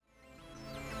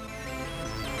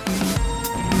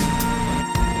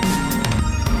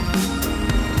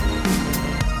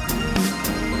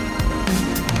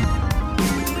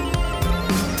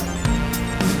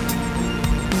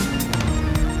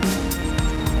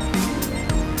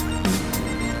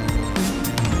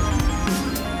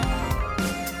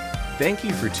Thank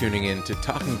you for tuning in to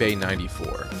Talking Bay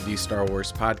 94, the Star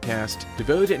Wars podcast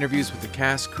devoted to interviews with the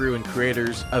cast, crew, and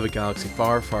creators of a galaxy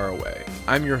far, far away.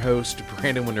 I'm your host,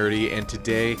 Brandon Winerdy, and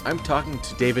today I'm talking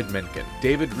to David Menken.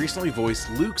 David recently voiced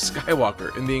Luke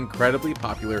Skywalker in the incredibly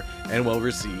popular and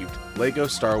well-received LEGO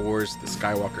Star Wars The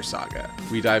Skywalker Saga.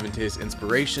 We dive into his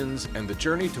inspirations and the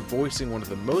journey to voicing one of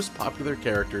the most popular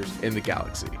characters in the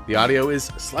galaxy. The audio is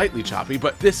slightly choppy,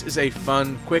 but this is a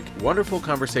fun, quick, wonderful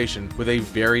conversation with a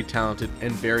very talented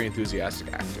and very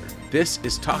enthusiastic actor. This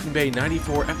is Talking Bay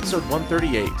 94, episode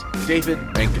 138, David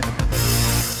Menken.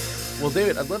 Well,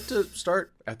 David, I'd love to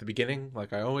start at the beginning,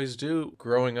 like I always do.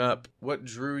 Growing up, what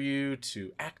drew you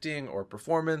to acting or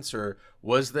performance, or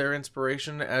was there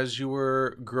inspiration as you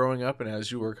were growing up and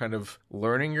as you were kind of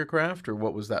learning your craft, or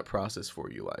what was that process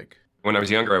for you like? When I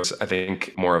was younger, I was, I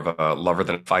think, more of a lover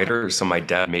than a fighter. So my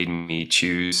dad made me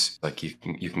choose, like, you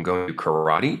can go and do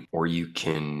karate, or you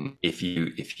can, if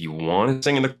you want to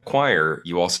sing in the choir,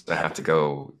 you also have to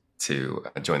go to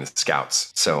join the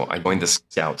Scouts. So I joined the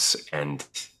Scouts and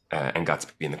got to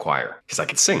be in the choir because I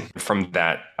could sing. From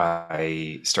that,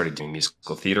 I started doing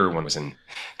musical theater. One was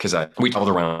because we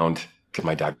traveled around because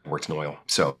my dad worked in oil.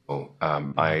 So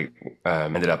I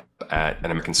ended up at an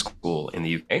American school in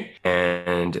the UK,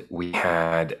 and we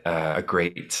had a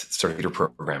great sort of theater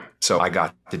program. So I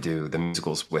got to do the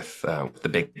musicals with the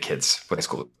big kids, with high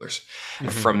schoolers. Mm-hmm.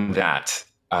 And from that,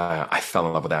 I fell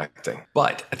in love with acting.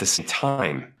 But at the same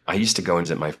time, I used to go and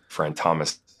visit my friend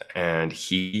Thomas, and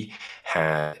he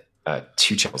had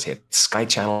two channels. He had Sky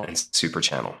Channel and Super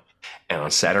Channel. And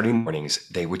on Saturday mornings,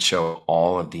 they would show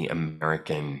all of the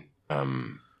American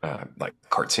like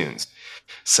cartoons.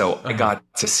 So I got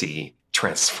to see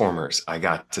Transformers. I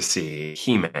got to see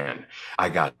He-Man. I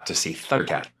got to see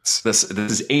Thundercats. This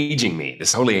is aging me. This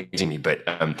is totally aging me. But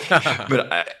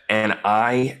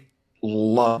I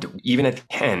loved, even at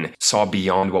 10, saw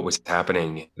beyond what was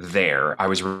happening there. I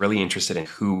was really interested in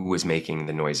who was making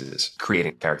the noises,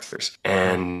 creating characters.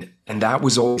 And that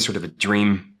was always sort of a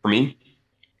dream for me.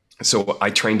 So I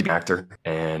trained to be an actor,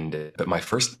 but my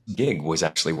first gig was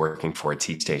actually working for a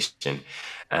TV station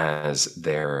as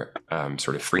their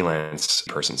sort of freelance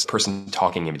person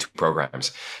talking in between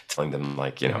programs, telling them,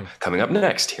 like, coming up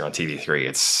next here on TV3,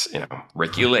 it's,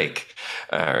 Ricky Lake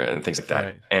and things like that.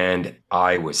 Right. And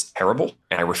I was terrible,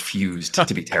 and I refused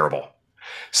to be terrible.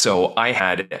 So I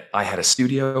had a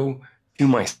studio to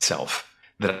myself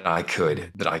that I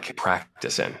could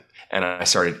practice in. And I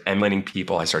started emulating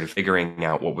people. I started figuring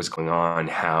out what was going on,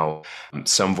 how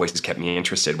some voices kept me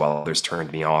interested while others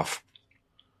turned me off.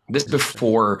 This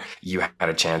before you had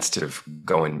a chance to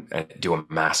go and do a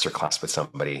master class with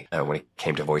somebody when it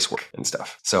came to voice work and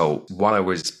stuff. So while I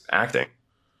was acting,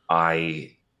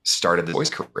 I started the voice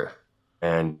career.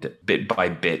 And bit by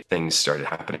bit, things started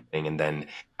happening. And then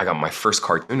I got my first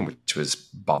cartoon, which was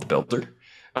Bob the Builder.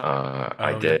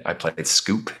 I played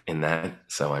Scoop in that,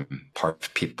 so I'm part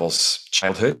of people's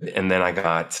childhood. And then I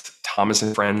got Thomas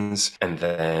and Friends, and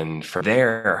then from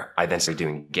there I then started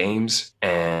doing games,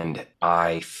 and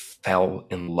I fell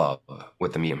in love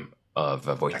with the medium of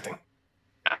voice acting.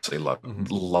 Absolutely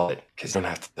love it, because you don't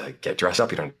have to get dressed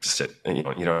up, you don't have to sit, you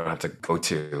don't have to go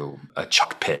to a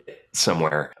chalk pit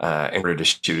somewhere in order to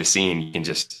shoot a scene. You can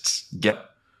just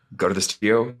go to the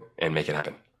studio and make it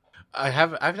happen.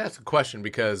 I've asked a question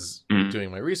because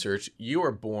doing my research, you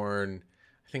were born,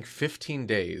 I think, 15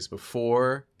 days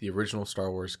before the original Star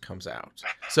Wars comes out.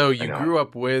 So you grew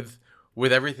up with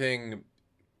everything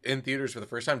in theaters for the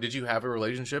first time. Did you have a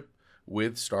relationship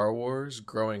with Star Wars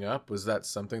growing up? Was that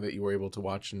something that you were able to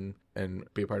watch and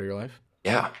be a part of your life?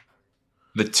 Yeah.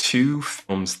 The two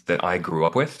films that I grew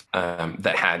up with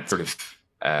that had sort of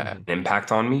an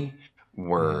impact on me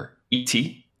were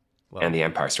E.T. and The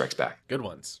Empire Strikes Back. Good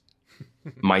ones.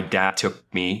 My dad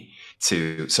took me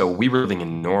so we were living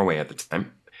in Norway at the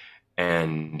time.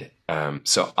 And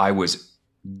so I was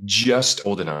just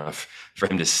old enough for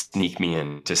him to sneak me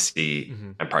in to see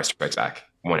Empire Strikes Back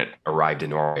when it arrived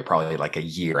in Norway, probably like a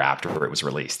year after it was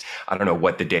released. I don't know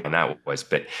what the date on that was,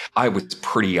 but I was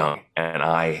pretty young, and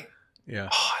I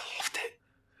loved it.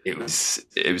 It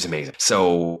was amazing.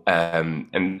 So and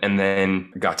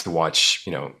then got to watch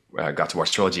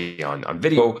Trilogy on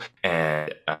video,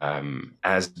 and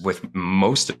as with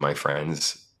most of my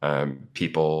friends,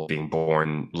 people being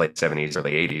born late 70s,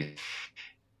 early 80s,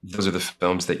 those are the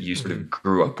films that you sort of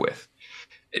grew up with.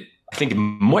 I think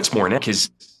much more now, because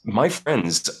my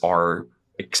friends are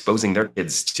exposing their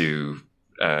kids to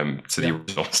the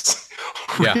originals,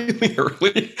 Yeah. really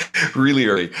early, really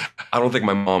early. I don't think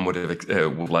my mom would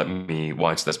have would let me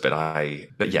watch this, but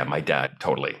yeah, my dad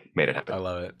totally made it happen. I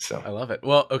love it. So I love it.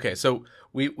 Well, okay, so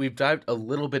we've dived a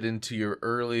little bit into your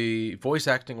early voice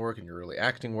acting work and your early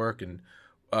acting work, and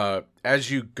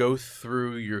as you go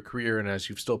through your career and as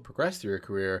you've still progressed through your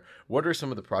career, what are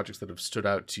some of the projects that have stood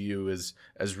out to you as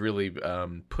really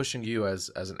pushing you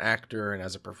as an actor and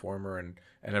as a performer, and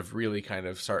have really kind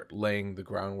of start laying the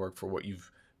groundwork for what you've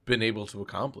been able to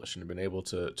accomplish and been able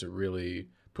to really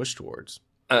push towards?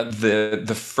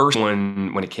 the first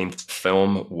one when it came to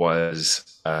film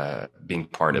was being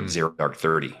part of Zero Dark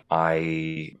 30.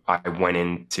 I went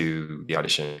into the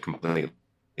audition completely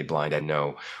blind. I didn't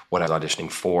know what I was auditioning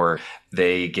for.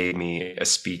 They gave me a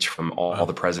speech from all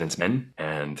the President's Men,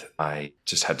 and I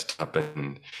just had to stop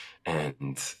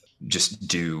and just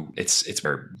do. It's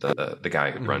where the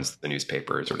guy who runs the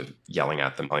newspaper is sort of yelling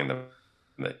at them, telling them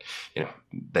that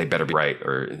they better be right,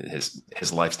 or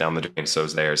his life's down the drain,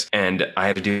 so's theirs. And I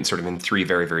had to do it sort of in three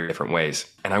very, very different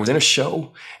ways. And I was in a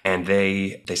show, and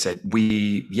they said,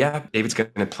 David's going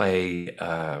to play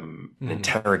an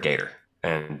interrogator,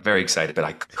 and very excited, but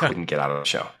I couldn't get out of the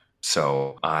show.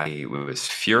 So I was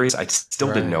furious. I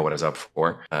still didn't know what I was up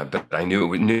for, but I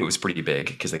knew it was pretty big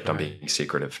because they kept on being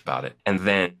secretive about it. And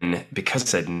then because I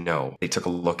said no, they took a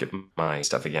look at my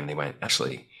stuff again. They went,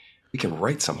 actually, we can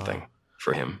write something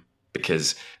for him,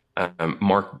 because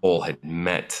Mark Bowl had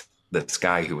met this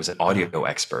guy who was an audio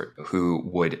expert who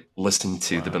would listen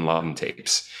to the Bin Laden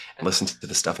tapes and listen to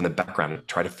the stuff in the background and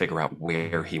try to figure out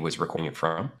where he was recording it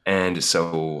from. And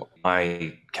so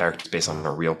my character is based on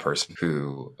a real person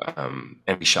who,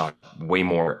 and we shot way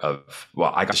more of,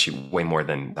 I got to shoot way more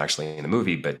than actually in the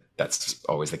movie, but that's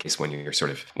always the case when you're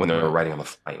when they're writing on the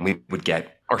fly. And we would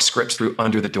get our scripts through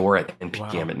under the door at 10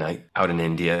 p.m. at night out in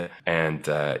India. And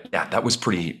that was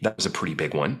a pretty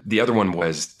big one. The other one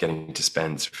was getting to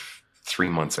spend 3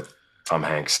 months with Tom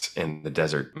Hanks in the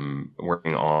desert,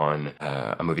 working on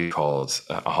a movie called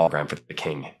A Hologram for the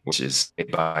King, which is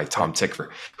made by Tom Tykwer,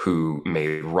 who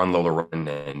made Run Lola Run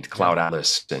and Cloud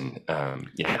Atlas. And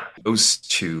those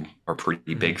two are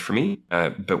pretty big for me.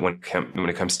 But when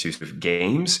it comes to sort of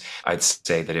games, I'd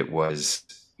say that it was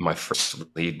my first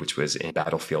lead, which was in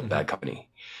Battlefield Bad Company.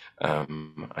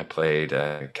 I played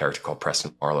a character called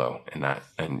Preston Barlow in that,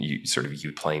 and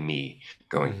you play me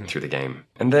going through the game.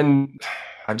 And then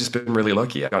I've just been really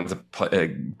lucky. I've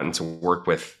gotten to work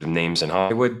with names in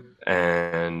Hollywood,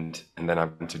 and then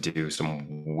I've gotten to do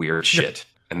some weird shit,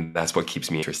 and that's what keeps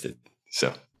me interested.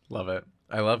 So love it.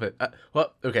 I love it.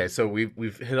 Well, okay, so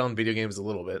we've hit on video games a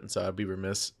little bit, and so I'd be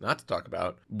remiss not to talk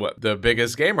about what the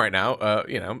biggest game right now.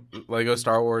 Lego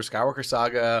Star Wars Skywalker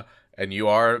Saga. And you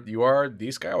are the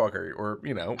Skywalker, or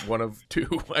one of two,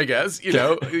 I guess.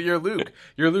 You're Luke.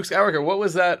 You're Luke Skywalker. What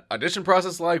was that audition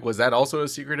process like? Was that also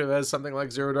as secretive as something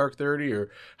like Zero Dark 30,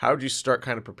 or how did you start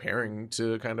kind of preparing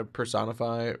to kind of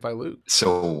personify Luke?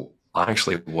 So I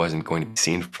actually wasn't going to be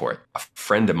seen for it. A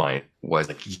friend of mine was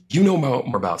like, "You know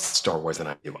more about Star Wars than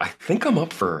I do. I think I'm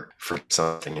up for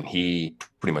something," and he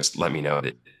pretty much let me know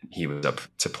that he was up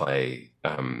to play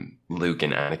Luke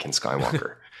and Anakin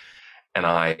Skywalker. And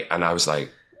I was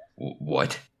like,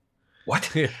 what?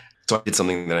 Yeah. So I did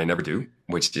something that I never do,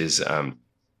 which is I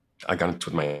got into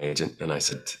with my agent and I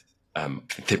said,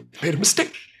 they made a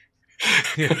mistake.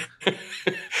 Yeah.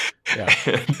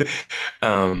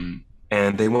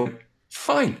 And they went,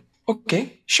 fine,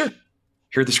 okay, sure.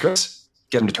 Here are the scripts.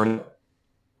 Get him to turn it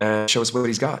and show us what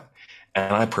he's got.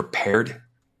 And I prepared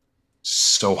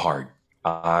so hard.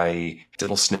 I did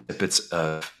little snippets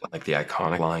of like the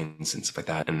iconic lines and stuff like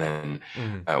that. And then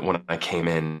when I came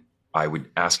in, I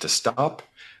would ask to stop,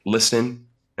 listen,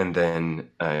 and then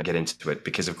get into it.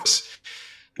 Because of course,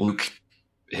 Luke,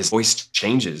 his voice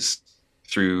changes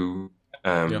through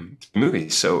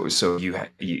movies. So you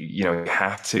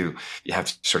have to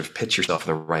sort of pitch yourself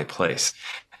in the right place.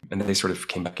 And then they sort of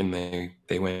came back and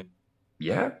they went,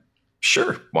 yeah.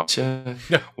 Sure. Why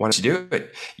don't you do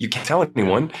it? You can't tell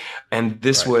anyone. And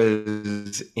this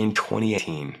was in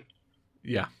 2018.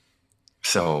 Yeah.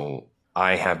 So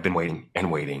I have been waiting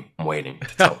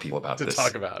to tell people about this. To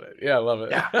talk about it. Yeah, I love it.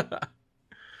 Yeah.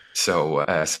 So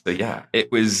yeah,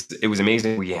 it was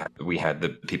amazing. We had the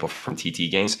people from TT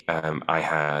Games. I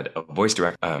had a voice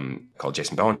director called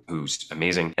Jason Bowen, who's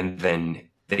amazing. And then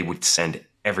they would send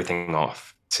everything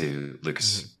off to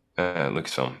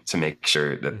Lucasfilm to make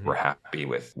sure that we're happy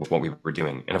with what we were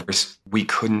doing. And of course, we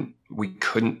couldn't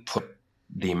put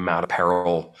the amount of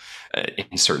peril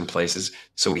in certain places,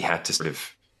 so we had to sort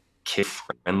of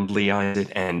kid-friendlyize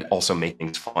it and also make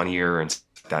things funnier and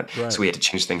stuff like that. Right. So we had to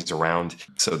change things around.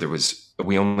 So there was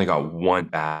we only got one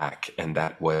back, and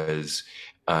that was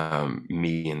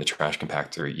me in the trash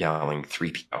compactor yelling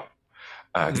 3PO.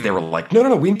 Because they were like,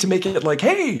 no, we need to make it like,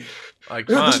 hey, like,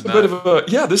 this is a bit of a,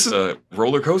 this is a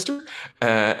roller coaster.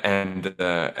 And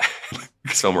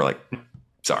Lucasfilm were like,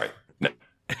 sorry, no.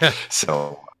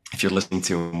 So if you're listening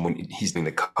to him when he's doing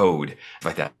the code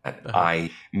like that,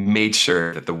 I made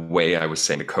sure that the way I was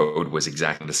saying the code was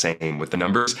exactly the same with the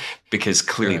numbers, because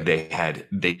clearly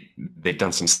they'd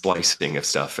done some splicing of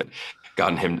stuff and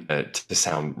gotten him to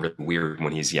sound really weird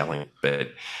when he's yelling.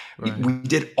 But we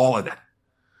did all of that.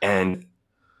 And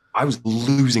I was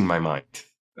losing my mind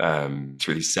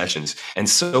through these sessions, and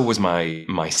so was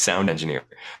my sound engineer.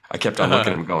 I kept on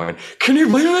looking at him, going, "Can you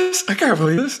believe this? I can't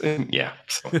believe this!" And yeah.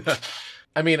 So.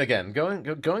 I mean, again, going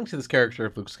to this character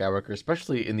of Luke Skywalker,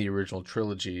 especially in the original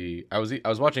trilogy, I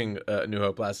was watching New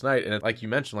Hope last night, and like you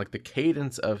mentioned, like the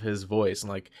cadence of his voice and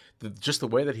like just the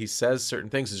way that he says certain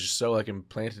things is just so like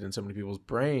implanted in so many people's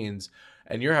brains,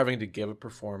 and you're having to give a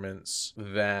performance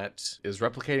that is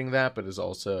replicating that, but is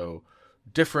also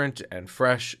different and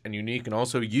fresh and unique, and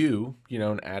also you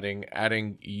know, and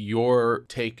adding your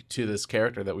take to this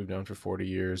character that we've known for 40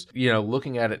 years. You know,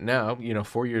 looking at it now, you know,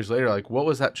 4 years later, like what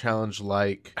was that challenge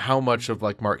like? How much of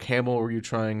like Mark Hamill were you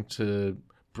trying to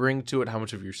bring to it? How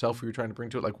much of yourself were you trying to bring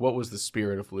to it? Like what was the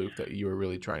spirit of Luke that you were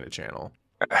really trying to channel?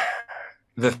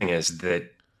 The thing is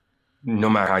that no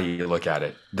matter how you look at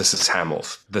it, this is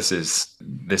Hamill's. This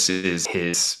is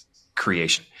his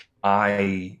creation.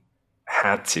 I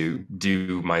had to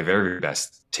do my very, very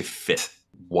best to fit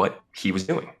what he was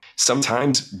doing.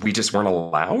 Sometimes we just weren't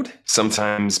allowed.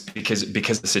 Sometimes because of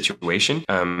the situation,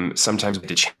 sometimes we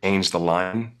had to change the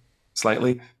line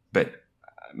slightly. But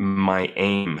my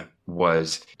aim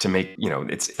was to make, you know,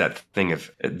 it's that thing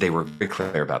of, they were very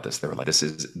clear about this. They were like, this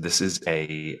is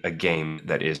a game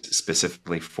that is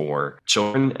specifically for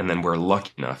children, and then we're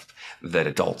lucky enough that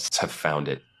adults have found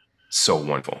it so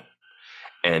wonderful.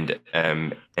 And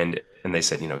they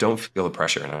said, you know, don't feel the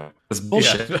pressure. And that's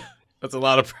bullshit. Yeah, that's a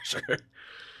lot of pressure.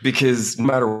 Because no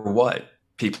matter what,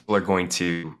 people are going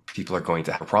to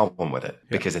have a problem with it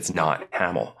because it's not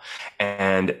Hamill.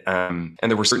 And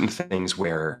there were certain things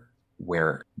where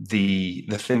the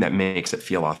thing that makes it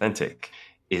feel authentic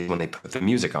is when they put the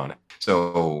music on it.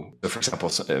 So for example,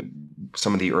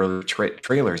 some of the early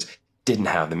trailers didn't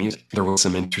have the music. There was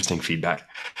some interesting feedback,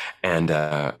 and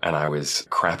I was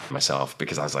crapping myself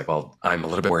because I was like, well, I'm a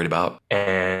little bit worried about.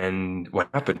 And what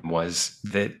happened was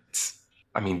that,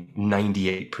 I mean,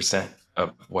 98%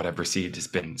 of what I've received has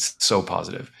been so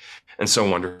positive and so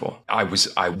wonderful. I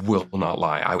will not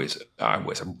lie, I was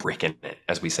a brick in it,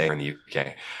 as we say in the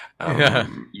UK.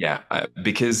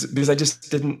 Because I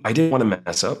didn't want to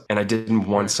mess up, and I didn't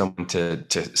want someone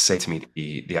to say to me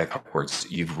the iconic words,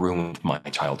 "You've ruined my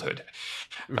childhood."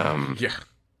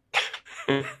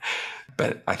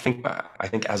 But I think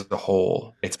as a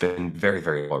whole, it's been very,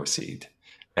 very well received.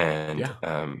 And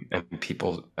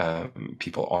people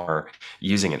are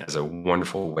using it as a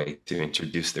wonderful way to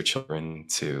introduce their children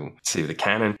to the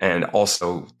canon, and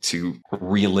also to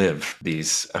relive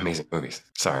these amazing movies.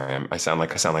 Sorry, I sound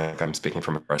like I'm speaking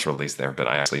from a press release there, but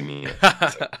I actually mean it.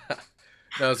 So.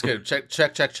 No, it's good.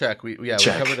 Check. We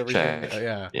covered everything.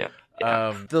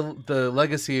 The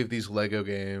legacy of these Lego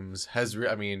games has,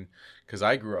 because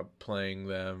I grew up playing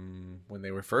them when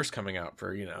they were first coming out,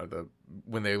 for, you know,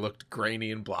 when they looked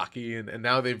grainy and blocky, and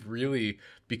now they've really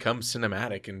become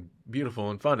cinematic and beautiful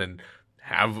and fun and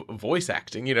have voice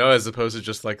acting, you know, as opposed to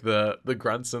just like the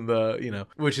grunts and the, you know,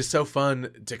 which is so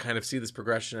fun to kind of see this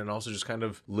progression, and also just kind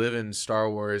of live in Star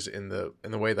Wars in the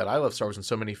way that I love Star Wars and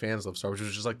so many fans love Star Wars, which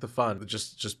is just like the fun,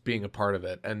 just being a part of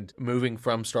it, and moving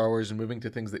from Star Wars and moving to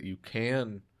things that you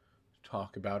can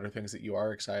talk about or things that you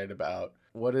are excited about.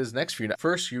 What is next for you?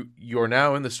 First, you're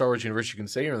now in the Star Wars universe. You can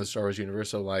say you're in the Star Wars universe,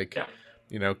 so like,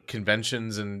 you know,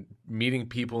 conventions and meeting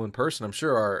people in person, I'm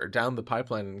sure, are down the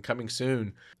pipeline and coming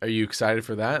soon. Are you excited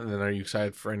for that? And then are you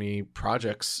excited for any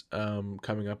projects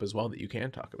coming up as well that you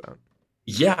can talk about?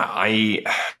 Yeah,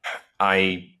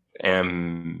 I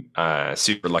am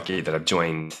super lucky that I've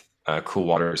joined Cool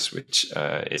Waters, which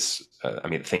is,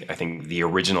 I think the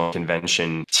original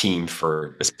convention team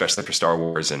especially for Star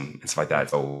Wars and stuff like that.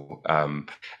 So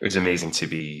it was amazing to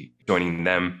be joining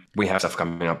them. We have stuff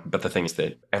coming up, but the thing is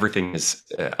that everything is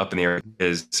up in the air,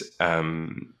 because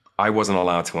I wasn't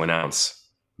allowed to announce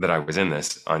that I was in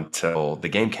this until the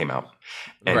game came out,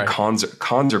 and cons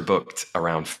are booked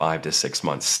around 5 to 6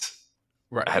 months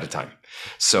ahead of time.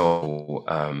 So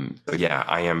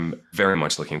I am very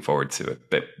much looking forward to it.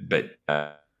 But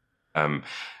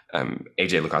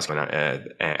AJ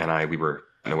Lukoski and I, we were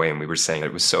in a way, and we were saying that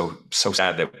it was so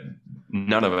sad that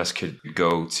none of us could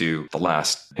go to the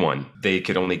last one. They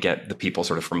could only get the people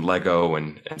sort of from Lego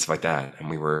and stuff like that. And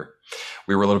we were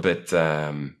a little bit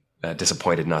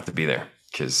disappointed not to be there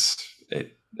because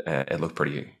it looked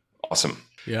pretty awesome.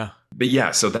 Yeah. But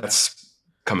yeah, so that's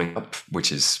coming up,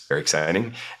 which is very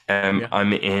exciting.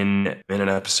 I'm in an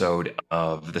episode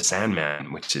of The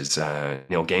Sandman, which is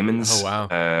Neil Gaiman's. Oh,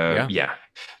 wow. Yeah.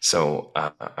 So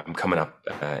I'm coming up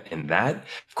in that.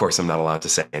 Of course, I'm not allowed to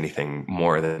say anything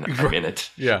more than I'm in it.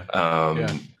 Yeah.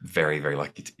 Very, very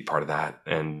lucky to be part of that.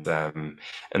 And then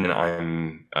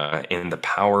I'm in The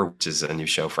Power, which is a new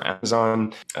show for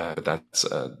Amazon. But that's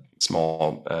a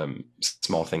small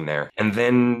thing there. And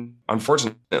then,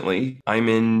 unfortunately, I'm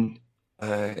in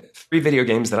 3 video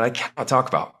games that I cannot talk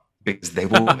about because they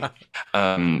will.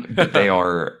 But they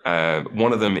are.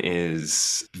 One of them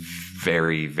is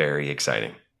very, very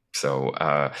exciting. So,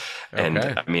 and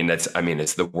I mean, it's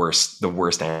the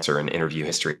worst answer in interview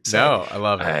history. So, no, I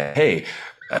love it. Hey,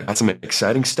 I got some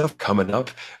exciting stuff coming up.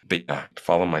 But yeah,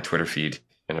 follow my Twitter feed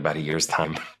in about a year's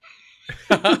time.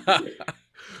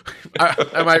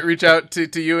 I might reach out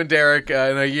to you and Derek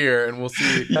in a year, and we'll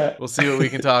see what we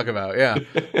can talk about. Yeah,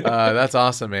 that's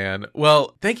awesome, man.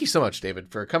 Well, thank you so much, David,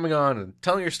 for coming on and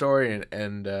telling your story,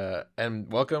 and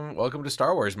welcome to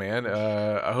Star Wars, man.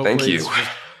 Thank you. It's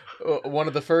just one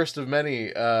of the first of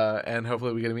many, and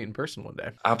hopefully we get to meet in person one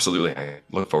day. Absolutely, I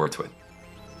look forward to it.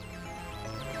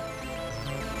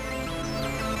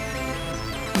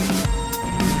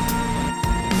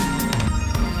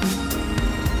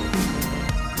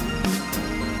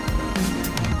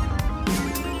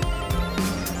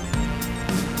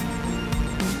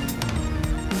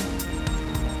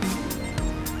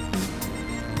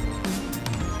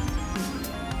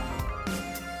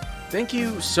 Thank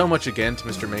you so much again to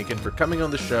Mr. Menken for coming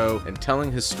on the show and telling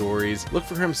his stories. Look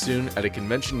for him soon at a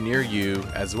convention near you,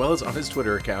 as well as on his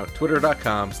Twitter account,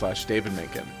 twitter.com/David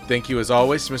Menken. Thank you as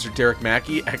always to Mr. Derek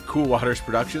Mackey at Cool Waters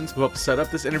Productions, who helped set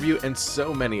up this interview and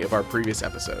so many of our previous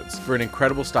episodes. For an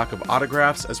incredible stock of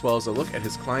autographs, as well as a look at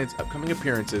his clients' upcoming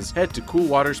appearances, head to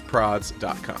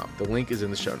coolwatersprods.com. The link is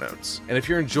in the show notes. And if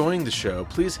you're enjoying the show,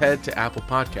 please head to Apple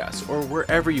Podcasts or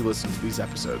wherever you listen to these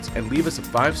episodes and leave us a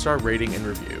 5-star rating and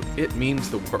review. It means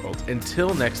the world.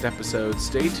 Until next episode,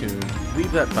 stay tuned,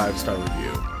 leave that 5-star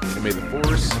review, and may the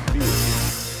Force be with you.